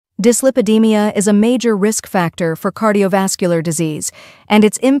Dyslipidemia is a major risk factor for cardiovascular disease, and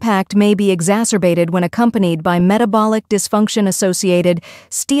its impact may be exacerbated when accompanied by metabolic dysfunction-associated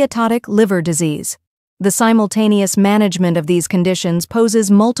steatotic liver disease. The simultaneous management of these conditions poses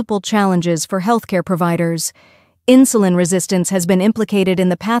multiple challenges for healthcare providers. Insulin resistance has been implicated in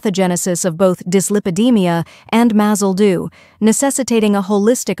the pathogenesis of both dyslipidemia and MASLD, necessitating a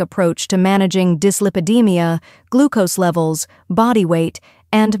holistic approach to managing dyslipidemia, glucose levels, body weight,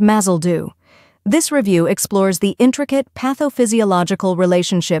 and MASLD. This review explores the intricate pathophysiological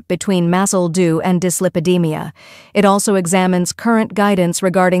relationship between MASLD and dyslipidemia. It also examines current guidance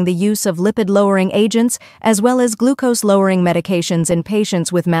regarding the use of lipid-lowering agents as well as glucose-lowering medications in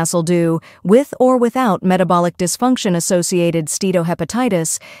patients with MASLD, with or without metabolic dysfunction-associated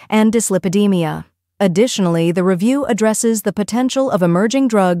steatohepatitis and dyslipidemia. Additionally, the review addresses the potential of emerging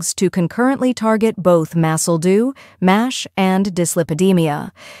drugs to concurrently target both MASLD, MASH, and dyslipidemia.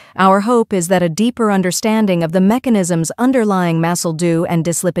 Our hope is that a deeper understanding of the mechanisms underlying MASLD and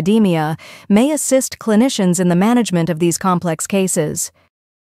dyslipidemia may assist clinicians in the management of these complex cases.